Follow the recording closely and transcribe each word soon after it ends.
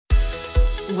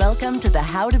Welcome to the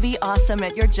How to Be Awesome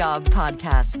at Your Job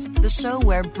podcast, the show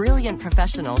where brilliant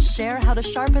professionals share how to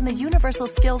sharpen the universal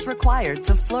skills required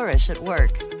to flourish at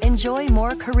work. Enjoy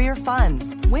more career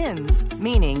fun, wins,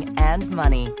 meaning, and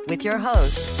money with your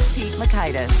host, Pete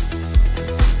Mockaitis.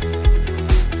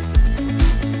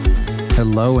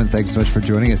 Hello, and thanks so much for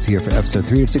joining us here for episode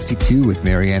 362 with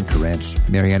Marianne Karench.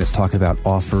 Marianne is talking about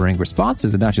offering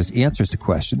responses and not just answers to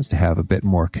questions to have a bit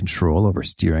more control over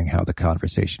steering how the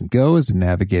conversation goes and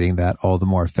navigating that all the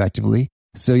more effectively.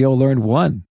 So you'll learn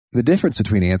 1, the difference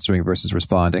between answering versus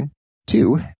responding.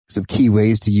 2, some key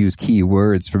ways to use key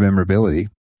words for memorability.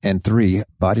 And 3,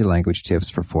 body language tips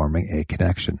for forming a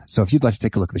connection. So if you'd like to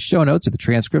take a look at the show notes or the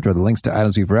transcript or the links to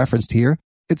items we've referenced here,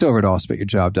 it's over at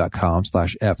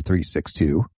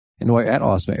awesomeatyourjob.com/F362. And while you're at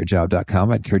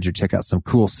awesomeatyourjob.com, I encourage you to check out some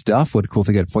cool stuff. One cool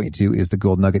thing I'd point you to is the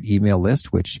Gold Nugget email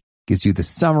list, which gives you the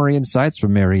summary insights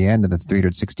from Marianne and the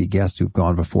 360 guests who've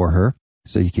gone before her.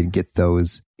 So you can get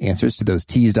those answers to those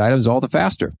teased items all the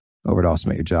faster over at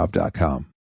awesomeatyourjob.com.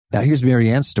 Now here's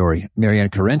Marianne's story. Marianne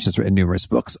Karench has written numerous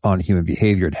books on human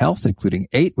behavior and health, including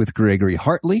 8 with Gregory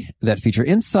Hartley that feature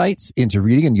insights into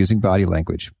reading and using body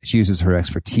language. She uses her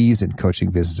expertise in coaching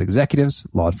business executives,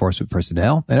 law enforcement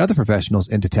personnel, and other professionals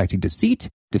in detecting deceit,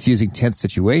 diffusing tense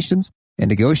situations, and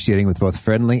negotiating with both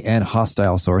friendly and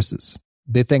hostile sources.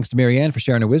 Big thanks to Marianne for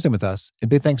sharing her wisdom with us,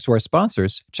 and big thanks to our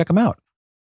sponsors. Check them out.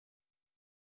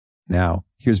 Now,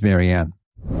 here's Marianne.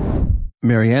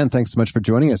 Marianne, thanks so much for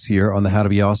joining us here on the How to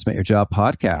Be Awesome at Your Job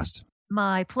podcast.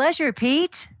 My pleasure,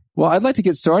 Pete. Well, I'd like to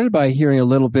get started by hearing a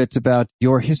little bit about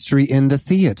your history in the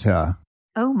theater.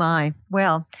 Oh, my.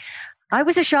 Well, I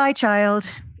was a shy child,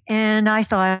 and I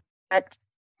thought,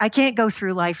 I can't go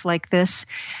through life like this.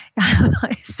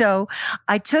 So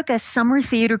I took a summer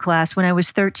theater class when I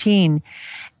was 13,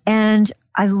 and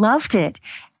I loved it.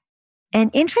 And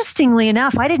interestingly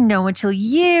enough, I didn't know until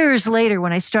years later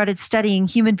when I started studying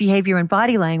human behavior and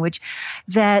body language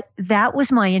that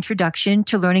was my introduction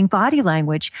to learning body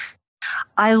language.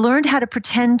 I learned how to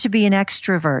pretend to be an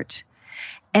extrovert.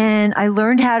 And I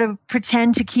learned how to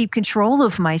pretend to keep control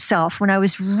of myself when I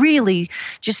was really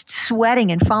just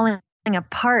sweating and falling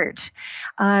apart.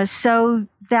 So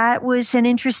that was an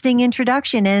interesting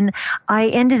introduction. And I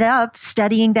ended up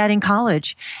studying that in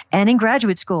college and in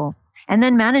graduate school and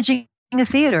then managing a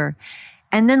theater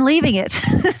and then leaving it.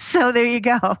 So there you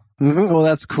go. Mm-hmm. Well,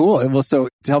 that's cool. Well, so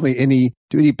tell me,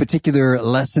 do any particular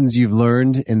lessons you've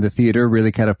learned in the theater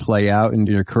really kind of play out in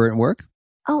your current work?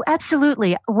 Oh,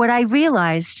 absolutely. What I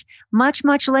realized much,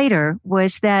 much later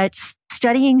was that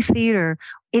studying theater,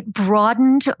 it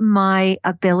broadened my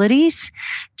abilities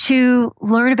to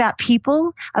learn about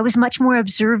people. I was much more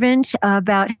observant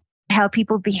about how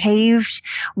people behaved,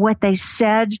 what they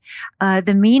said,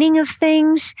 the meaning of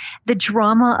things, the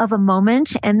drama of a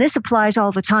moment. And this applies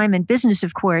all the time in business,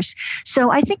 of course. So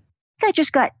I think I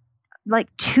just got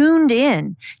tuned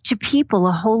in to people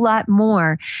a whole lot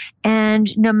more. And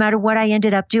no matter what I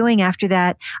ended up doing after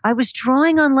that, I was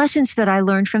drawing on lessons that I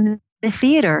learned from the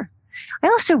theater. I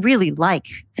also really like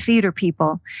theater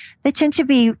people. They tend to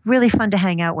be really fun to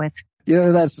hang out with. You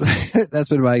know, that's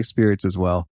been my experience as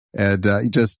well. And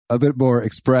just a bit more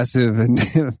expressive and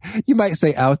you might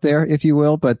say out there, if you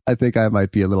will, but I think I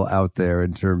might be a little out there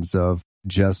in terms of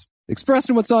just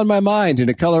expressing what's on my mind in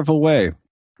a colorful way.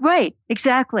 Right,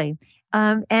 exactly.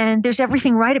 And there's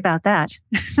everything right about that.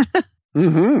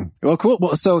 Mm-hmm. Well, cool.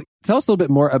 Well, so tell us a little bit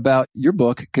more about your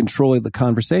book, Controlling the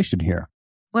Conversation here.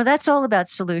 Well, that's all about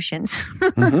solutions.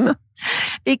 Mm-hmm.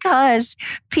 Because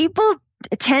people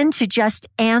tend to just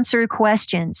answer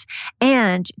questions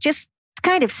and just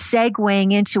kind of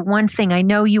segueing into one thing I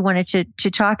know you wanted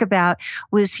to talk about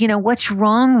was, what's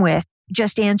wrong with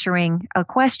just answering a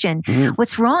question? Mm-hmm.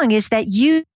 What's wrong is that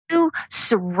you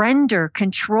surrender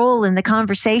control in the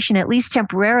conversation, at least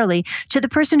temporarily, to the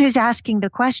person who's asking the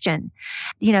question.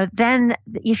 Then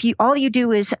if all you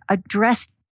do is address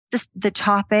the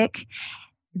topic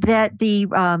that the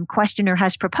questioner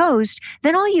has proposed,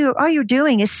 then all you're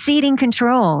doing is ceding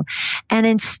control. And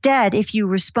instead, if you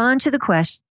respond to the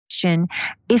question,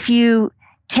 if you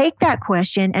take that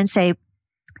question and say,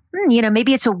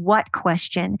 maybe it's a what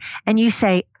question, and you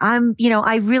say,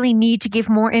 I really need to give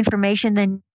more information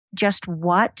than just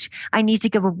what. I need to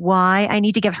give a why. I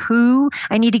need to give who.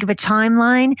 I need to give a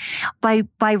timeline.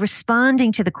 By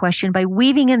responding to the question, by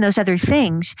weaving in those other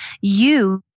things,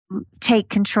 you take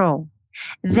control.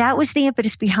 That was the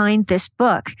impetus behind this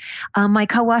book. My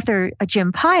co-author,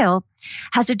 Jim Pyle,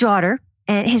 has a daughter,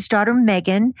 and his daughter,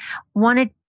 Megan, wanted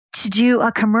to do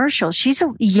a commercial. She's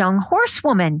a young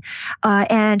horsewoman,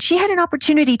 and she had an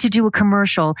opportunity to do a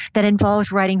commercial that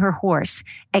involved riding her horse,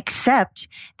 except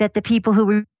that the people who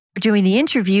were doing the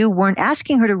interview weren't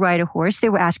asking her to ride a horse. They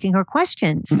were asking her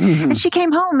questions. And she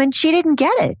came home and she didn't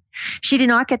get it. She did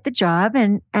not get the job.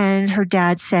 And her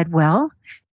dad said, well,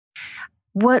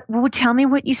 tell me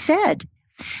what you said.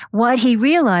 What he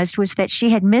realized was that she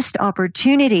had missed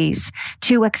opportunities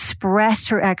to express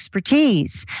her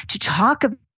expertise, to talk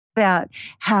about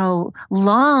how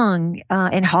long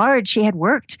and hard she had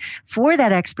worked for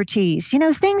that expertise,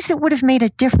 things that would have made a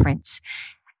difference.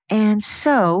 And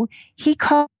so he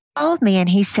called me and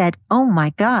he said, oh my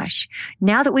gosh,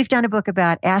 now that we've done a book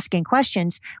about asking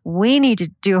questions, we need to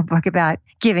do a book about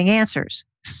giving answers.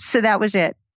 So that was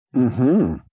it.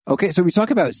 Mm-hmm. Okay, so we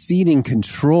talk about ceding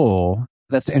control.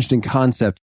 That's an interesting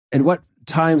concept. And what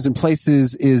times and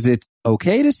places is it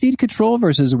okay to cede control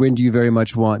versus when do you very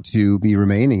much want to be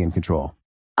remaining in control?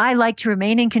 I like to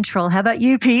remain in control. How about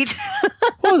you, Pete?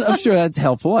 Well, I'm sure that's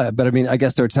helpful. But I mean, I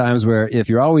guess there are times where if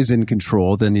you're always in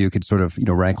control, then you could sort of,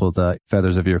 rankle the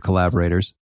feathers of your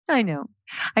collaborators. I know.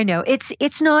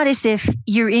 It's not as if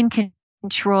you're in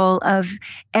control of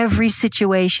every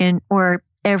situation or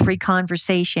every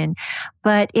conversation,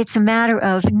 but it's a matter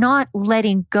of not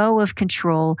letting go of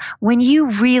control when you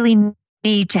really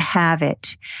need to have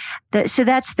it. So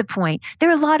that's the point. There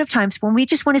are a lot of times when we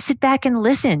just want to sit back and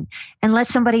listen and let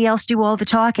somebody else do all the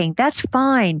talking. That's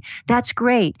fine. That's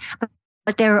great.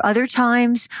 But there are other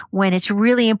times when it's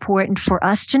really important for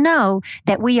us to know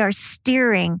that we are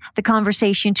steering the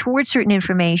conversation towards certain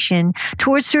information,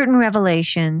 towards certain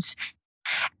revelations,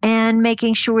 and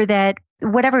making sure that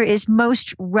whatever is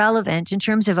most relevant in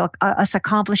terms of us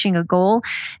accomplishing a goal,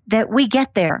 that we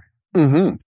get there.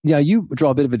 Mm-hmm. Yeah, you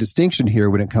draw a bit of a distinction here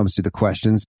when it comes to the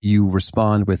questions. You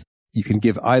respond with, you can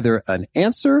give either an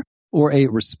answer or a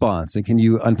response. And can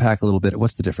you unpack a little bit?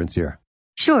 What's the difference here?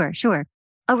 Sure.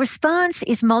 A response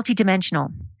is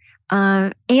multidimensional.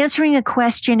 Answering a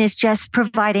question is just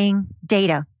providing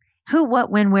data. Who, what,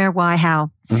 when, where, why,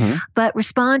 how. Mm-hmm. But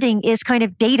responding is kind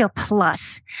of data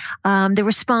plus. The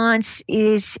response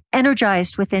is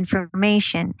energized with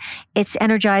information. It's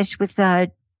energized with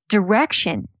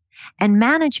direction and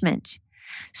management.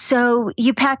 So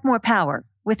you pack more power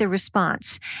with a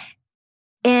response.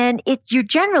 And you're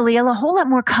generally a whole lot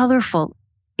more colorful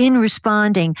in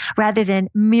responding rather than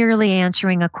merely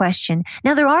answering a question.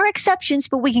 Now, there are exceptions,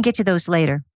 but we can get to those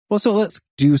later. Well, so let's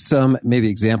do some maybe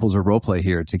examples or role play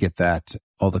here to get that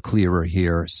all the clearer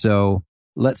here. So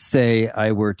let's say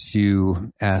I were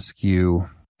to ask you,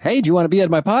 hey, do you want to be on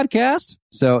my podcast?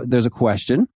 So there's a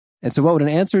question. And so what would an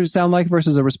answer sound like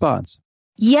versus a response?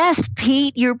 Yes,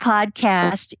 Pete, your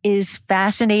podcast is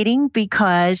fascinating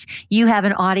because you have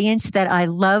an audience that I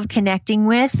love connecting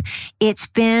with. It's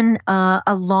been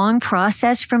a long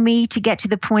process for me to get to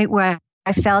the point where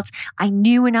I felt I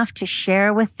knew enough to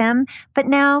share with them, but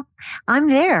now I'm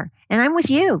there and I'm with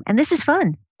you and this is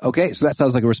fun. Okay, so that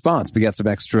sounds like a response. We got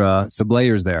some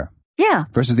layers there. Yeah.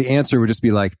 Versus the answer would just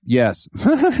be like, yes.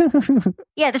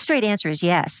 Yeah, the straight answer is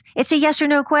yes. It's a yes or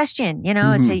no question.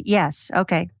 It's a yes.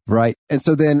 Okay. Right. And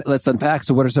so then let's unpack.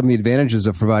 So what are some of the advantages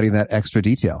of providing that extra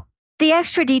detail? The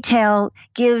extra detail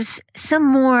gives some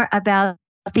more about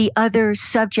the other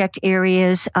subject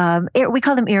areas. We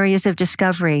call them areas of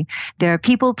discovery. There are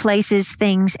people, places,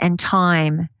 things, and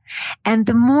time. And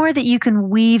the more that you can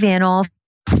weave in all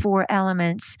four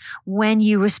elements when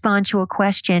you respond to a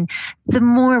question, the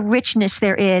more richness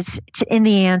there is in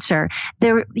the answer.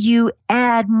 You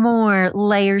add more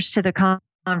layers to the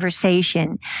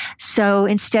conversation. So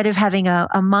instead of having a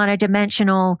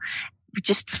monodimensional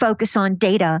just focus on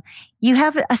data, you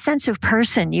have a sense of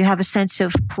person, you have a sense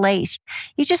of place.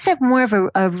 You just have more of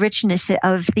a richness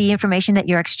of the information that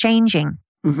you're exchanging.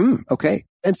 Mm-hmm. Okay.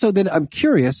 And so then I'm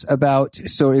curious about,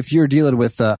 so if you're dealing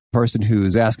with a person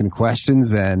who's asking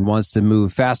questions and wants to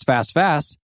move fast,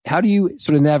 how do you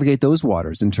sort of navigate those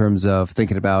waters in terms of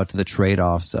thinking about the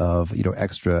trade-offs of,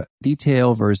 extra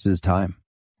detail versus time?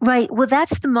 Right. Well,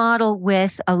 that's the model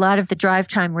with a lot of the drive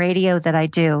time radio that I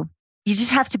do. You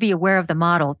just have to be aware of the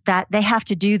model that they have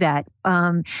to do that.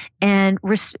 And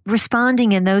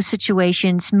responding in those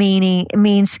situations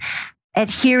means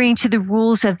adhering to the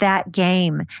rules of that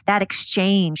game, that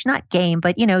exchange, not game,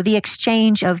 but, the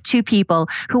exchange of two people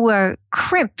who are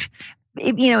crimped,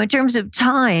 in terms of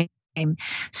time.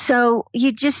 So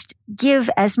you just give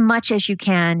as much as you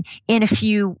can in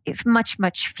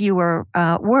much fewer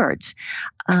words.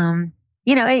 You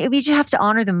just have to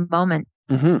honor the moment.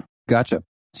 Mm-hmm. Gotcha.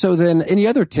 So then any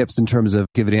other tips in terms of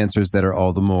giving answers that are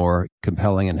all the more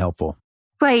compelling and helpful?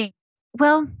 Right.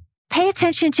 Well, pay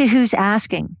attention to who's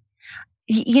asking.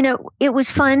 it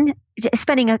was fun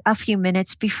spending a few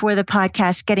minutes before the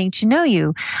podcast getting to know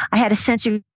you. I had a sense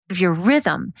of your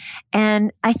rhythm,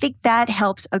 and I think that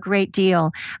helps a great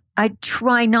deal. I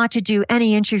try not to do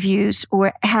any interviews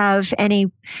or have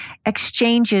any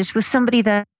exchanges with somebody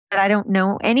that I don't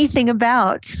know anything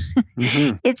about.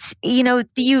 Mm-hmm. It's,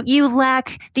 you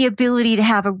lack the ability to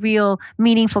have a real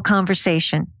meaningful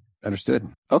conversation. Understood.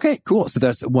 Okay, cool. So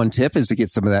that's one tip, is to get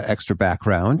some of that extra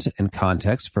background and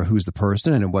context for who's the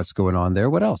person and what's going on there.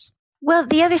 What else? Well,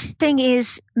 the other thing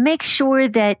is make sure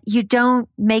that you don't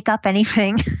make up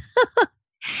anything.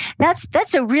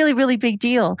 That's a really, really big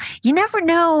deal. You never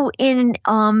know in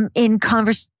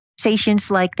conversations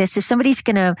like this, if somebody's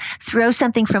going to throw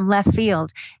something from left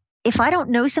field. If I don't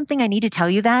know something, I need to tell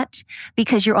you that,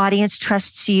 because your audience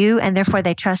trusts you and therefore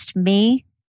they trust me.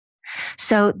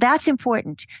 So that's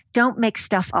important. Don't make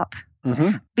stuff up.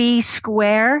 Mm-hmm. Be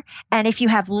square. And if you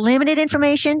have limited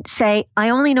information, say, I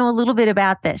only know a little bit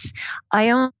about this.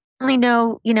 I only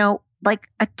know, like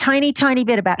a tiny, tiny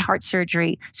bit about heart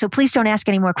surgery. So please don't ask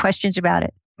any more questions about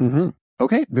it. Mm-hmm.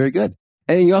 Okay, very good.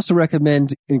 And you also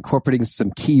recommend incorporating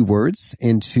some keywords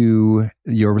into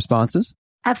your responses?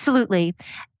 Absolutely.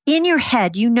 In your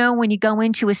head, when you go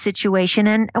into a situation,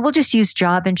 and we'll just use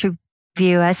job interview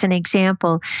as an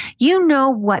example,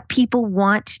 what people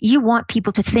want. You want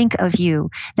people to think of you,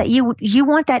 that you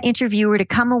want that interviewer to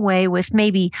come away with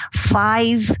maybe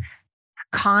 5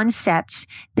 concepts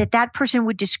that person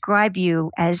would describe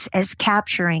you as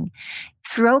capturing.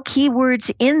 Throw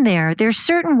keywords in there. There's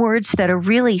certain words that are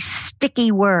really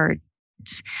sticky words.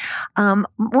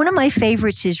 One of my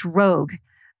favorites is rogue.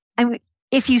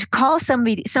 If you call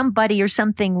somebody or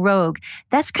something rogue,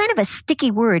 that's kind of a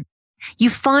sticky word. You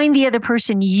find the other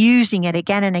person using it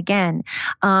again and again,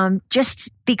 just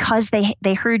because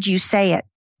they heard you say it.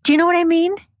 Do you know what I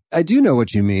mean? I do know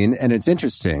what you mean. And it's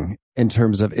interesting in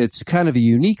terms of, it's kind of a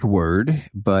unique word,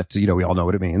 but we all know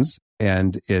what it means,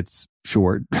 and it's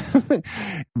short,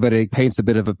 but it paints a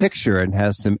bit of a picture and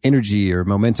has some energy or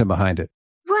momentum behind it.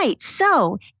 Right.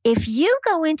 So if you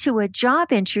go into a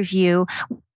job interview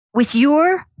with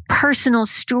your personal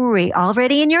story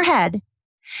already in your head,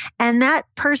 and that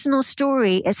personal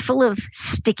story is full of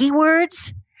sticky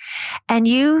words, and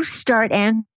you start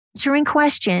answering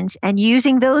questions and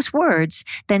using those words,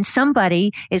 then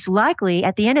somebody is likely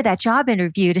at the end of that job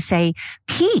interview to say,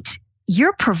 Pete,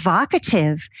 you're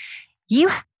provocative. You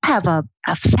have a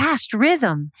fast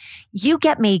rhythm. You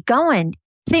get me going.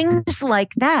 Things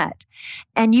like that.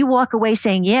 And you walk away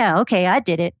saying, yeah, okay, I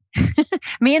did it.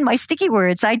 Me and my sticky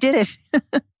words, I did it.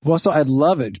 Well, so I'd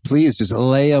love it. Please just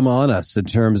lay them on us in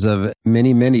terms of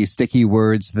many, many sticky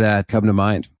words that come to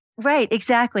mind. Right,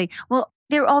 exactly. Well,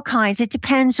 there are all kinds. It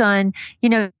depends on,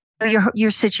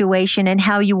 your situation and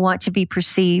how you want to be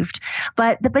perceived.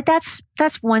 But that's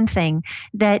one thing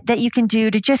that you can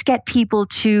do to just get people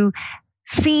to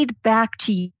feed back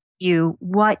to you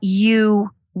what you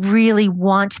really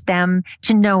want them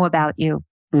to know about you.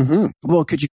 Mm-hmm. Well,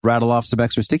 could you rattle off some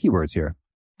extra sticky words here?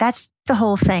 That's the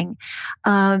whole thing.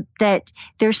 That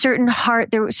there are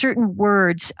certain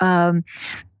words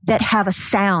that have a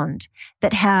sound,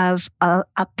 that have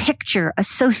a picture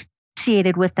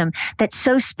associated with them that's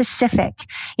so specific.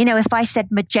 If I said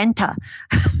magenta,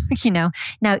 now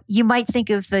you might think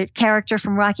of the character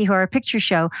from Rocky Horror Picture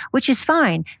Show, which is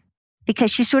fine,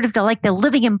 because she's sort of the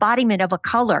living embodiment of a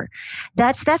color.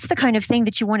 That's the kind of thing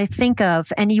that you want to think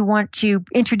of and you want to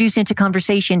introduce into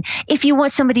conversation. If you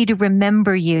want somebody to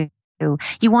remember you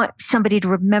want somebody to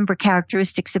remember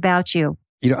characteristics about you.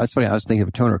 It's funny. I was thinking of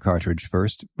a toner cartridge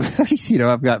first.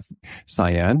 I've got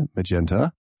cyan,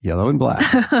 magenta, yellow, and black.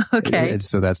 Okay. And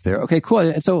so that's there. Okay, cool.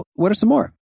 And so what are some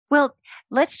more? Well,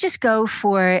 let's just go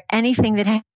for anything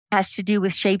that has to do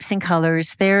with shapes and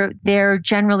colors. They're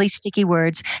generally sticky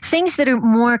words. Things that are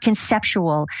more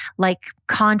conceptual, like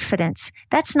confidence.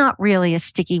 That's not really a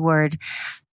sticky word.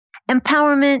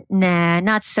 Empowerment, nah,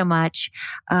 not so much.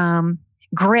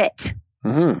 Grit.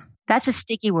 Mm-hmm. That's a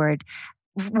sticky word.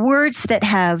 Words that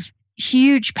have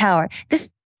huge power.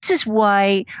 This is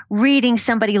why reading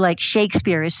somebody like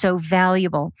Shakespeare is so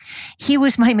valuable. He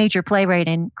was my major playwright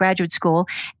in graduate school,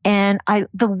 and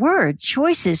the word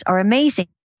choices are amazing.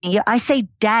 I say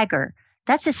dagger.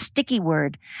 That's a sticky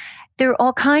word. There are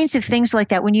all kinds of things like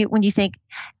that when you think,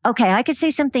 okay, I could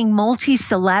say something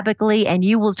multisyllabically and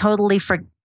you will totally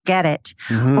forget it.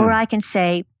 Mm-hmm. Or I can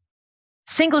say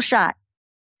single shot.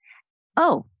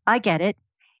 Oh, I get it.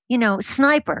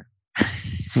 Sniper.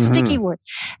 Sticky word.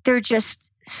 They're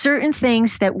just certain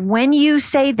things that when you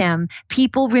say them,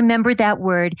 people remember that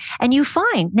word and you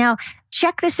find. Now,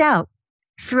 check this out.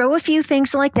 Throw a few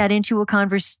things like that into a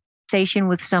conversation conversation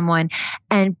with someone,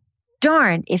 and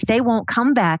darn if they won't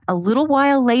come back a little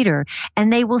while later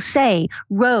and they will say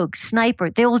rogue, sniper.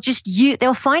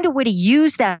 They'll find a way to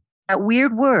use that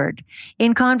weird word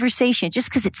in conversation just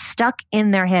because it's stuck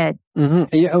in their head.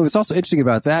 Mm-hmm. What's also interesting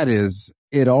about that is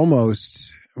it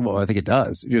almost, well, I think it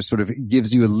does. It just sort of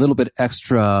gives you a little bit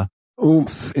extra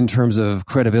oomph in terms of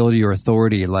credibility or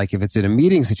authority. Like if it's in a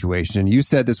meeting situation, you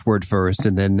said this word first,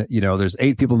 and then, there's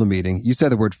 8 people in the meeting. You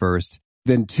said the word first.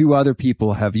 Then 2 other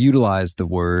people have utilized the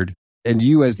word. And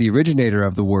you, as the originator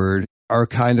of the word, are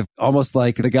kind of almost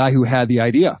like the guy who had the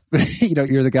idea.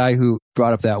 You're the guy who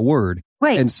brought up that word.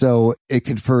 Right. And so it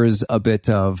confers a bit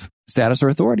of status or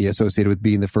authority associated with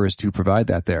being the first to provide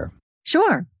that there.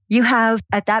 Sure. You have,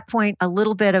 at that point, a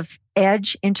little bit of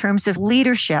edge in terms of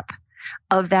leadership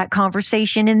of that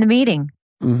conversation in the meeting.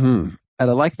 Mm-hmm. And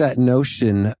I like that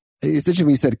notion. It's interesting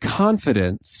when you said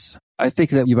confidence. I think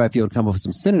that you might be able to come up with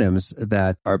some synonyms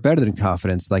that are better than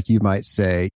confidence. Like you might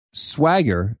say,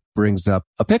 swagger brings up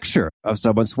a picture of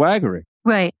someone swaggering.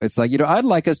 Right. It's like, I'd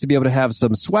like us to be able to have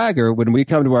some swagger when we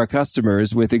come to our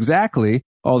customers with exactly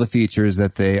all the features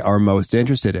that they are most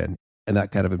interested in. And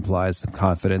that kind of implies some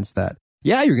confidence that,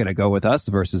 yeah, you're going to go with us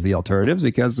versus the alternatives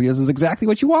because this is exactly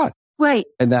what you want. Right.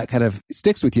 And that kind of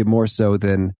sticks with you more so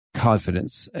than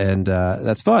confidence. And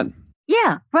that's fun.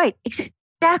 Yeah, right.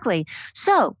 Exactly.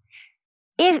 So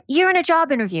if you're in a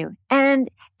job interview and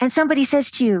somebody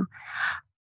says to you,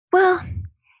 well,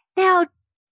 now,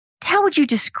 how would you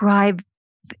describe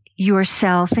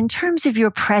yourself in terms of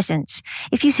your presence?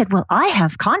 If you said, well, I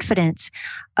have confidence.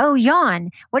 Oh, Jan,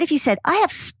 what if you said, I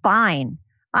have spine?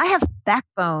 I have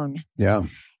backbone. Yeah.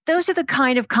 Those are the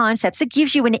kind of concepts that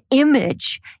gives you an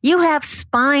image. You have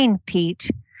spine, Pete.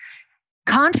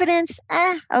 Confidence?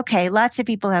 Okay. Lots of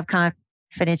people have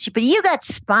confidence, but you got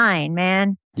spine,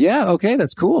 man. Yeah. Okay.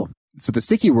 That's cool. So the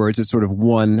sticky words is sort of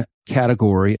one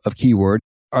category of keyword.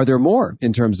 Are there more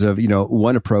in terms of,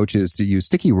 one approach is to use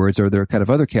sticky words, or are there kind of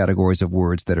other categories of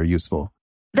words that are useful?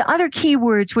 The other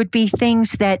keywords would be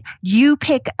things that you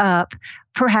pick up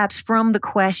perhaps from the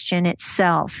question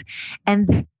itself.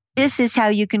 And this is how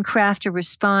you can craft a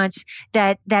response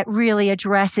that really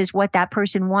addresses what that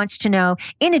person wants to know,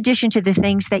 in addition to the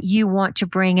things that you want to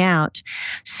bring out.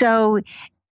 So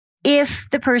if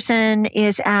the person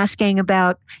is asking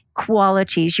about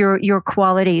qualities, your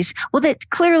qualities, well, that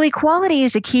clearly quality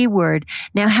is a key word.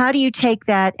 Now, how do you take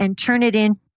that and turn it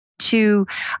into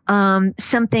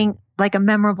something like a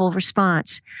memorable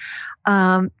response?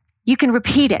 You can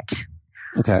repeat it.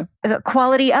 Okay. The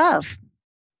quality of,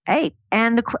 hey,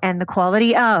 and the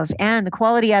quality of, and the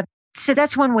quality of. So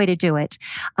that's one way to do it.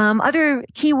 Other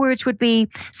keywords would be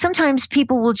sometimes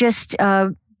people will just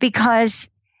because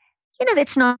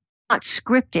it's not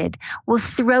scripted, will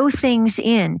throw things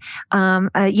in,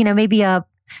 maybe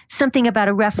something about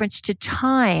a reference to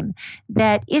time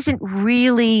that isn't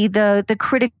really the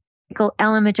critical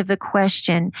element of the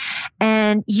question.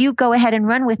 And you go ahead and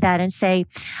run with that and say,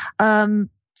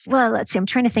 well, let's see, I'm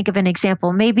trying to think of an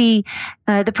example. Maybe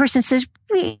the person says,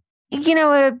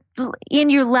 in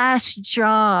your last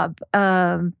job,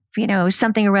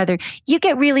 something or other. You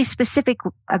get really specific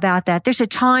about that. There's a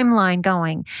timeline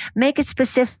going. Make it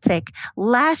specific.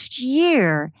 Last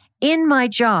year in my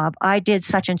job, I did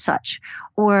such and such.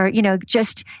 Or,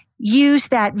 just use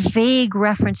that vague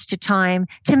reference to time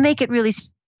to make it really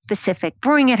specific.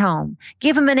 Bring it home.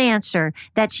 Give them an answer.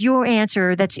 That's your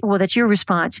answer. That's your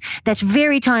response. That's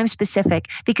very time specific,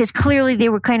 because clearly they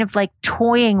were kind of like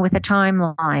toying with a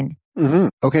timeline. Mm-hmm.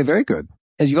 Okay, very good.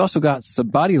 And you've also got some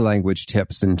body language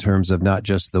tips in terms of not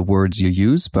just the words you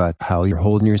use, but how you're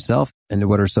holding yourself. And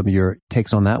what are some of your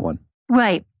takes on that one?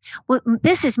 Right. Well,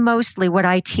 this is mostly what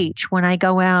I teach when I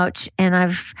go out, and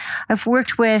I've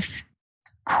worked with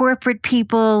corporate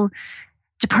people,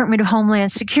 Department of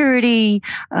Homeland Security,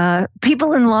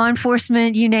 people in law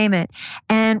enforcement, you name it.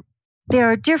 And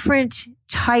there are different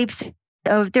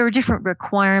there are different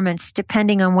requirements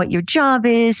depending on what your job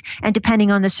is and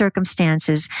depending on the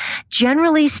circumstances.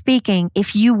 Generally speaking,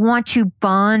 if you want to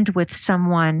bond with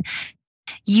someone,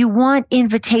 you want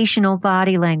invitational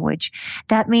body language.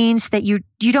 That means that you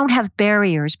don't have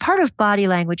barriers. Part of body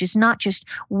language is not just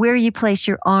where you place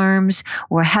your arms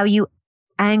or how you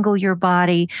angle your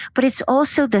body, but it's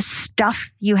also the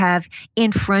stuff you have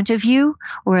in front of you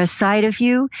or aside of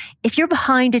you. If you're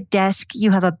behind a desk, you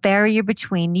have a barrier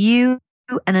between you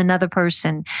and another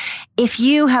person. If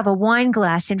you have a wine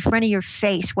glass in front of your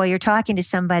face while you're talking to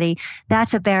somebody,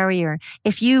 that's a barrier.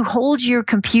 If you hold your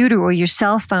computer or your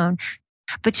cell phone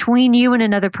between you and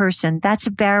another person. That's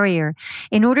a barrier.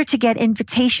 In order to get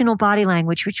invitational body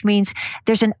language, which means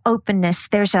there's an openness,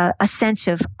 there's a sense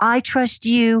of, I trust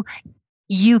you,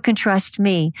 you can trust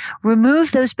me.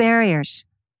 Remove those barriers.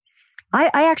 I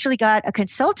actually got a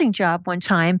consulting job one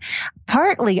time,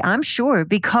 partly, I'm sure,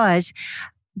 because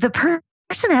the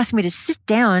person asked me to sit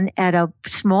down at a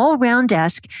small round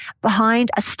desk behind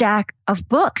a stack of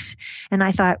books. And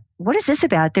I thought, what is this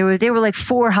about? They were like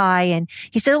 4 high. And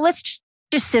he said, let's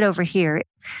just sit over here.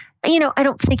 I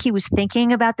don't think he was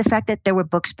thinking about the fact that there were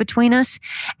books between us.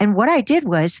 And what I did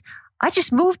was I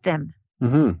just moved them.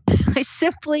 Mm-hmm. I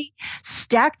simply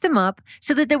stacked them up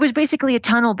so that there was basically a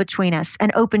tunnel between us,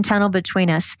 an open tunnel between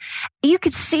us. You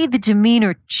could see the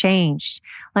demeanor changed.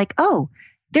 Like, oh,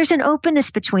 there's an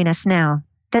openness between us now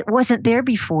that wasn't there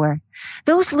before.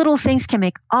 Those little things can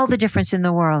make all the difference in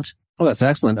the world. Oh, that's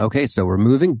excellent. Okay, so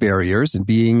removing barriers and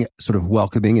being sort of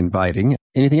welcoming, inviting.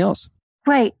 Anything else?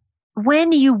 Right.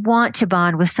 When you want to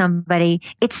bond with somebody,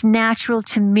 it's natural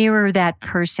to mirror that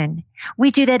person.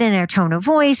 We do that in our tone of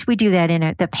voice. We do that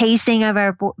in the pacing of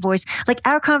our voice. Like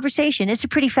our conversation, it's a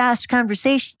pretty fast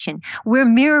conversation. We're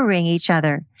mirroring each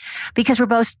other because we're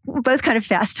both kind of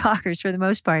fast talkers for the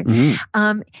most part.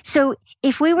 Mm-hmm. So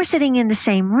if we were sitting in the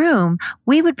same room,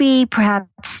 we would be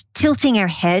perhaps tilting our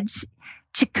heads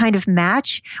to kind of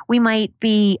match. We might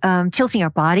be tilting our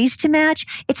bodies to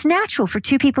match. It's natural for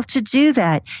two people to do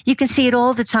that. You can see it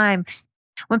all the time.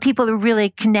 When people are really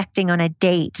connecting on a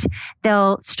date,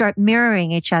 they'll start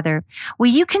mirroring each other. Well,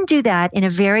 you can do that in a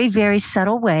very, very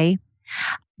subtle way.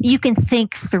 You can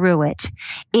think through it.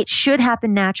 It should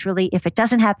happen naturally. If it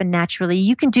doesn't happen naturally,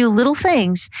 you can do little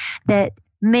things that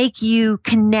make you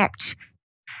connect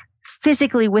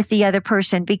physically with the other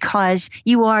person because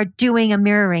you are doing a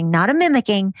mirroring, not a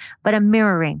mimicking, but a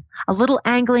mirroring. A little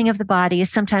angling of the body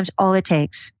is sometimes all it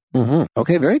takes. Mm-hmm.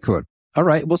 Okay, very good. All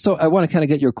right. Well, so I want to kind of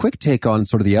get your quick take on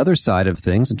sort of the other side of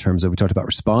things in terms of, we talked about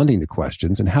responding to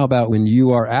questions, and how about when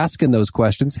you are asking those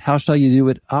questions, how shall you do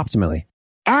it optimally?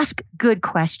 Ask good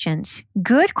questions.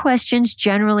 Good questions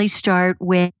generally start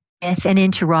with an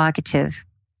interrogative.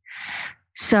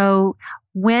 So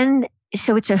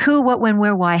it's a who, what, when,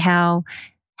 where, why, how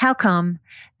come,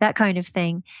 that kind of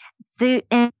thing.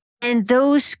 And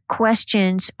those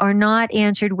questions are not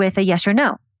answered with a yes or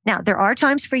no. Now, there are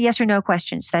times for yes or no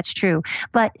questions. That's true.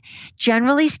 But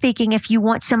generally speaking, if you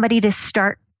want somebody to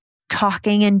start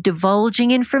talking and divulging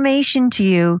information to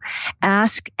you,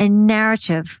 ask a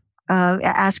narrative.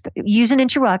 Use an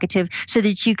interrogative so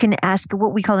that you can ask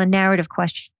what we call a narrative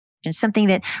question, something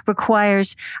that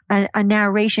requires a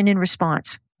narration in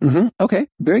response. Mm-hmm. Okay.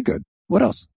 Very good. What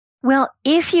else? Well,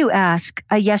 if you ask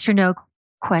a yes or no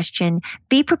question,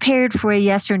 be prepared for a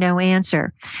yes or no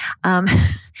answer. And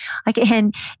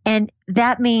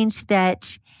that means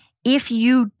that if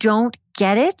you don't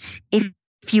get it, if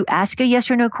you ask a yes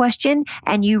or no question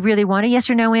and you really want a yes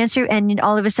or no answer and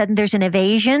all of a sudden there's an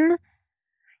evasion,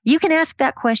 you can ask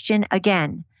that question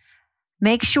again.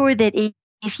 Make sure that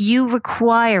if you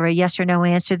require a yes or no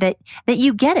answer, that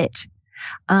you get it.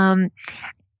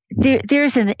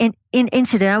 There's an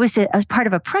incident. I was part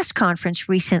of a press conference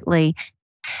recently,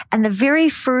 and the very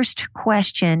first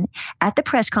question at the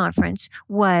press conference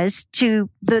was to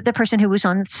the person who was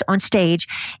on stage,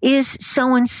 is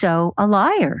so-and-so a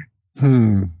liar?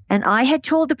 And I had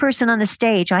told the person on the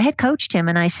stage, I had coached him,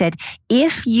 and I said,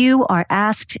 if you are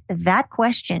asked that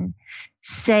question,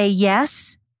 say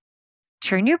yes,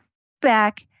 turn your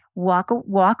back,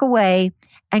 walk away,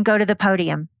 and go to the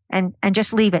podium. And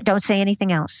just leave it. Don't say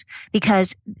anything else,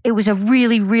 because it was a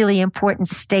really, really important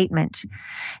statement.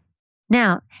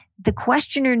 Now, the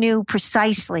questioner knew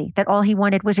precisely that all he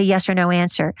wanted was a yes or no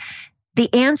answer. The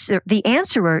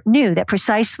answerer knew that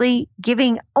precisely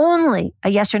giving only a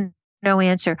yes or no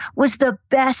answer was the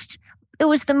best. It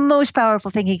was the most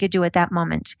powerful thing he could do at that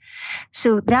moment.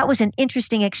 So that was an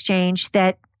interesting exchange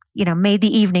that, made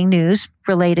the evening news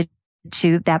related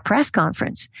to that press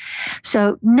conference.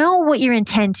 So know what your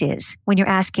intent is when you're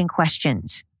asking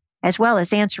questions, as well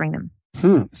as answering them.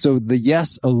 So the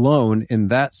yes alone in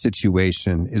that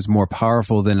situation is more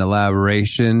powerful than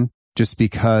elaboration, just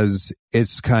because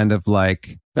it's kind of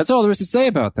like, that's all there is to say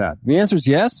about that. The answer is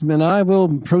yes, and I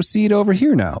will proceed over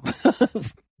here now.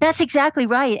 That's exactly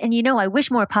right. And I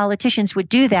wish more politicians would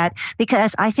do that,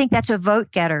 because I think that's a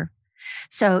vote getter.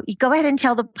 So you go ahead and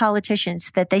tell the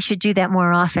politicians that they should do that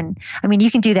more often. I mean,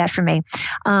 you can do that for me.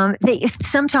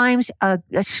 Sometimes a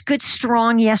good,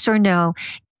 strong yes or no,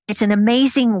 it's an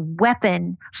amazing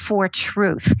weapon for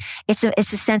truth. It's a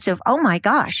sense of, oh my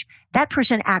gosh, that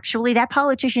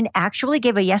politician actually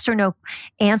gave a yes or no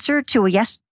answer to a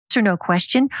yes or no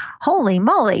question. Holy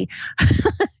moly.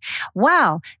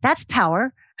 Wow, that's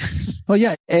power. Well,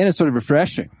 yeah. And it's sort of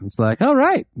refreshing. It's like, all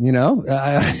right, Yeah.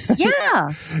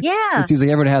 It seems like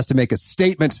everyone has to make a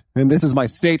statement, and this is my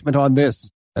statement on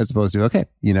this, as opposed to, okay,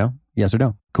 yes or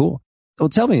no. Cool. Well,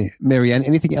 tell me, Marianne,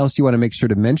 anything else you want to make sure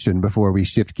to mention before we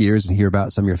shift gears and hear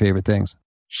about some of your favorite things?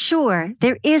 Sure.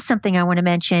 There is something I want to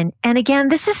mention. And again,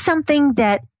 this is something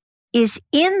that is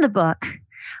in the book,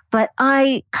 but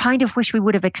I kind of wish we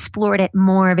would have explored it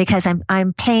more because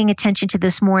I'm paying attention to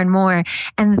this more and more.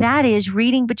 And that is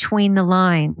reading between the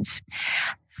lines.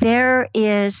 There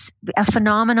is a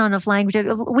phenomenon of language.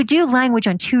 We do language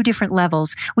on two different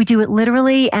levels. We do it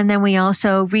literally, and then we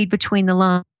also read between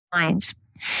the lines.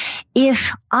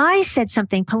 If I said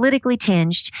something politically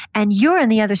tinged and you're on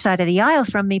the other side of the aisle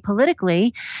from me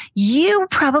politically, you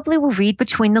probably will read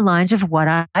between the lines of what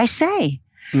I say.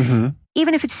 Mm-hmm.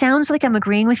 Even if it sounds like I'm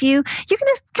agreeing with you, you're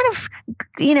going to kind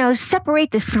of, separate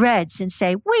the threads and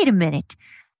say, wait a minute.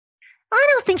 I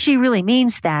don't think she really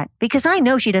means that because I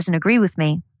know she doesn't agree with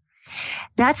me.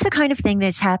 That's the kind of thing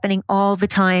that's happening all the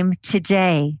time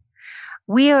today.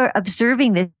 We are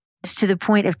observing this to the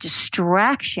point of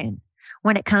distraction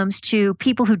when it comes to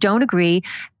people who don't agree,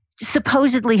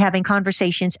 supposedly having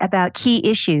conversations about key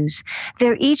issues.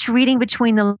 They're each reading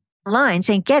between the lines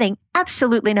and getting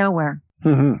absolutely nowhere.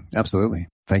 Mm-hmm. Absolutely.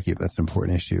 Thank you. That's an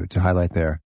important issue to highlight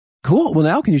there. Cool. Well,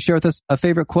 now can you share with us a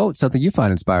favorite quote, something you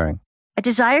find inspiring? A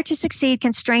desire to succeed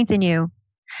can strengthen you,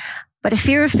 but a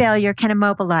fear of failure can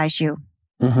immobilize you.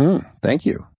 Mm-hmm. Thank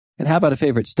you. And how about a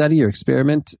favorite study or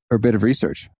experiment or bit of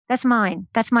research? That's mine.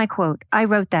 That's my quote. I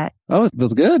wrote that. Oh, it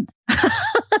feels good.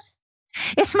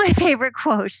 It's my favorite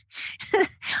quote.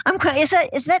 Is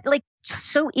that like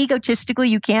so egotistical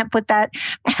you can't put that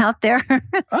out there?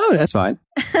 Oh, that's fine.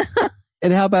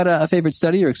 And how about a favorite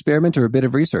study or experiment or a bit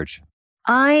of research?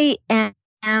 I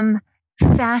am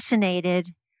fascinated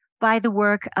by the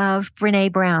work of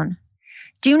Brené Brown.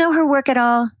 Do you know her work at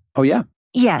all? Oh, yeah.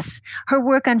 Yes. Her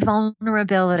work on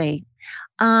vulnerability.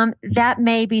 That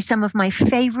may be some of my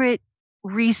favorite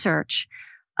research,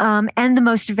 and the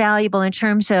most valuable in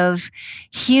terms of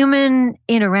human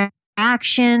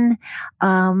interaction,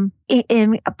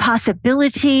 in a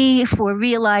possibility for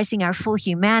realizing our full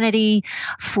humanity,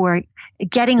 for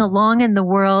getting along in the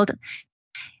world.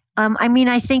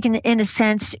 I think in a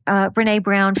sense, Brené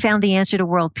Brown found the answer to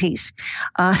world peace.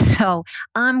 So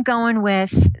I'm going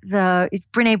with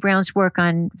Brené Brown's work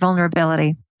on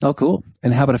vulnerability. Oh, cool.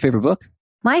 And how about a favorite book?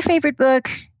 My favorite book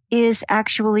is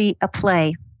actually a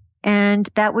play, and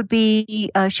that would be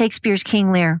Shakespeare's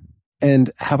King Lear. And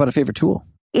how about a favorite tool?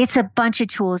 It's a bunch of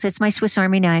tools. It's my Swiss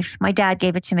Army knife. My dad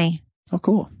gave it to me. Oh,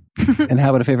 cool. And how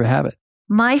about a favorite habit?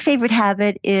 My favorite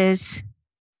habit is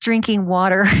drinking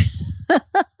water.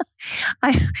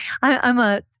 I'm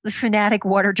a fanatic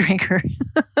water drinker.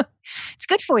 It's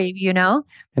good for you, you know.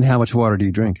 And how much water do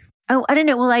you drink? Oh, I don't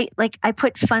know. Well, I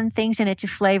put fun things in it to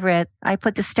flavor it. I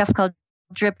put this stuff called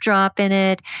Drip Drop in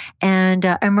it and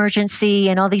Emergency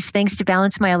and all these things to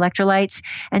balance my electrolytes.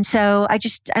 And so I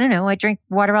don't know. I drink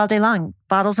water all day long,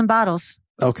 bottles and bottles.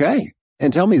 Okay.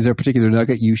 And tell me, is there a particular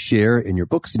nugget you share in your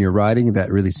books and your writing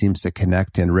that really seems to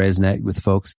connect and resonate with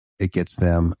folks? It gets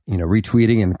them,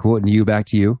 retweeting and quoting you back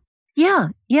to you?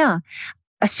 Yeah.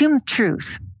 Assume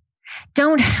truth.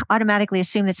 Don't automatically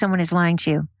assume that someone is lying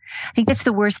to you. I think that's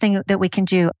the worst thing that we can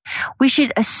do. We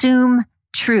should assume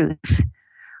truth.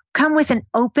 Come with an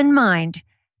open mind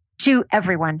to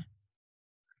everyone.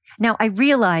 Now, I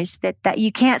realize that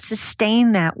you can't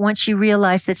sustain that once you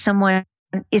realize that someone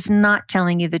is not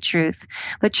telling you the truth.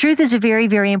 But truth is a very,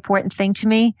 very important thing to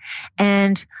me.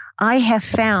 And I have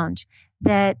found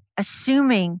that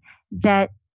assuming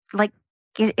that,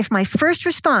 if my first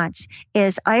response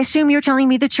is, I assume you're telling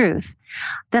me the truth,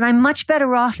 then I'm much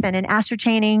better off than in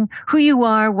ascertaining who you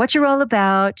are, what you're all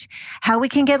about, how we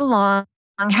can get along,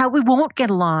 how we won't get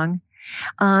along.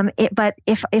 But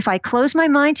if I close my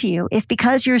mind to you, if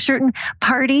because you're a certain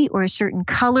party or a certain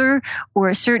color or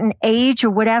a certain age or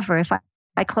whatever, if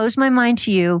I close my mind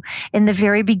to you in the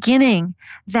very beginning,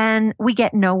 then we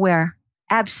get nowhere,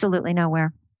 absolutely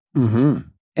nowhere. Mm-hmm.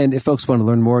 And if folks want to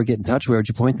learn more, get in touch, where would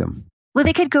you point them? Well,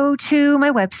 they could go to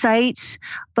my websites.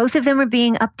 Both of them are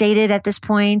being updated at this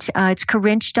point. It's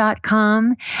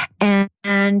Corinch.com and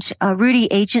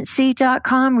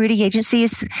RudyAgency.com. Rudy Agency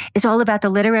is all about the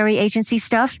literary agency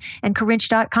stuff, and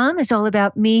Corinch.com is all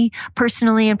about me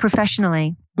personally and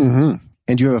professionally. Mm-hmm.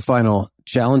 And do you have a final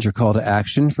challenge or call to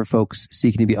action for folks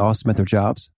seeking to be awesome at their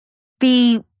jobs?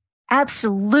 Be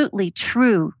absolutely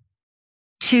true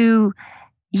to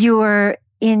your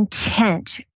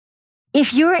intent.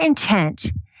 If your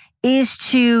intent is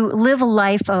to live a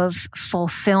life of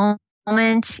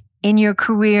fulfillment in your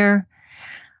career.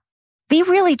 Be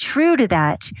really true to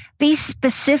that. Be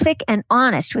specific and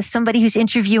honest with somebody who's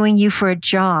interviewing you for a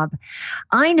job.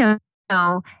 I know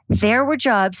there were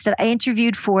jobs that I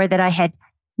interviewed for that I had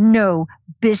no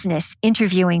business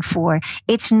interviewing for.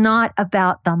 It's not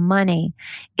about the money.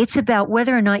 It's about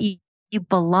whether or not you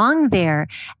belong there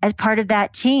as part of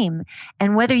that team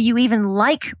and whether you even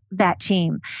like that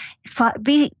team.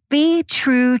 Be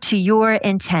true to your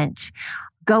intent.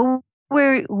 Go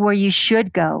where you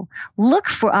should go. Look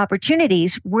for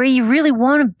opportunities where you really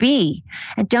want to be,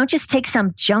 and don't just take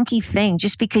some junky thing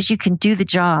just because you can do the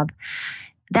job.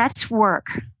 That's work.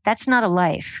 That's not a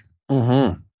life.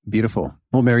 Mm-hmm. Beautiful.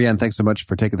 Well, Marianne, thanks so much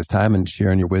for taking this time and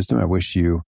sharing your wisdom. I wish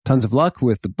you tons of luck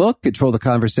with the book, Control the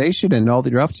Conversation, and all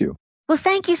that you're up to. Well,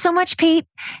 thank you so much, Pete.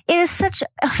 It is such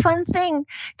a fun thing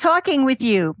talking with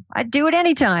you. I'd do it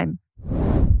anytime.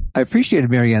 I appreciated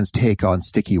Marianne's take on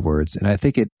sticky words, and I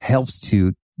think it helps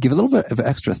to give a little bit of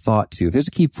extra thought to, if there's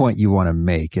a key point you want to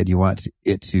make and you want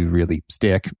it to really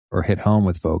stick or hit home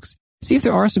with folks, see if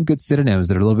there are some good synonyms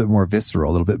that are a little bit more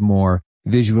visceral, a little bit more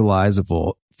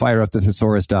visualizable. Fire up the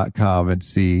thesaurus.com and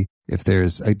see if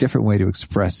there's a different way to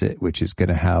express it, which is going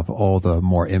to have all the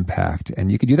more impact.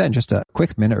 And you can do that in just a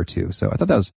quick minute or two. So I thought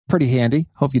that was pretty handy.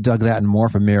 Hope you dug that and more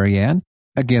from Marianne.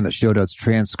 Again, the show notes,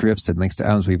 transcripts, and links to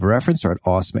items we've referenced are at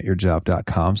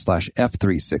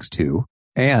awesomeatyourjob.com/F362.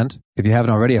 And if you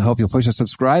haven't already, I hope you'll push the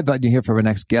subscribe button. You hear from our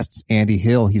next guest, Andy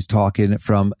Hill. He's talking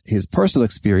from his personal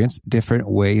experience, different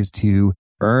ways to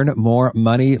earn more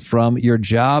money from your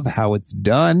job, how it's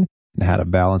done, and how to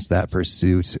balance that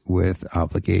pursuit with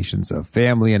obligations of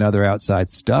family and other outside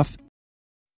stuff.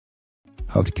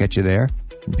 Hope to catch you there.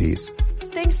 Peace.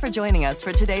 Thanks for joining us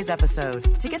for today's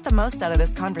episode. To get the most out of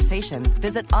this conversation,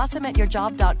 visit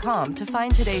awesomeatyourjob.com to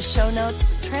find today's show notes,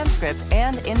 transcript,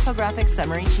 and infographic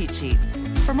summary cheat sheet.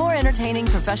 For more entertaining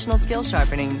professional skill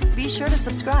sharpening, be sure to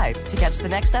subscribe to catch the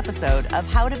next episode of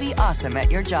How to Be Awesome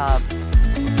at Your Job.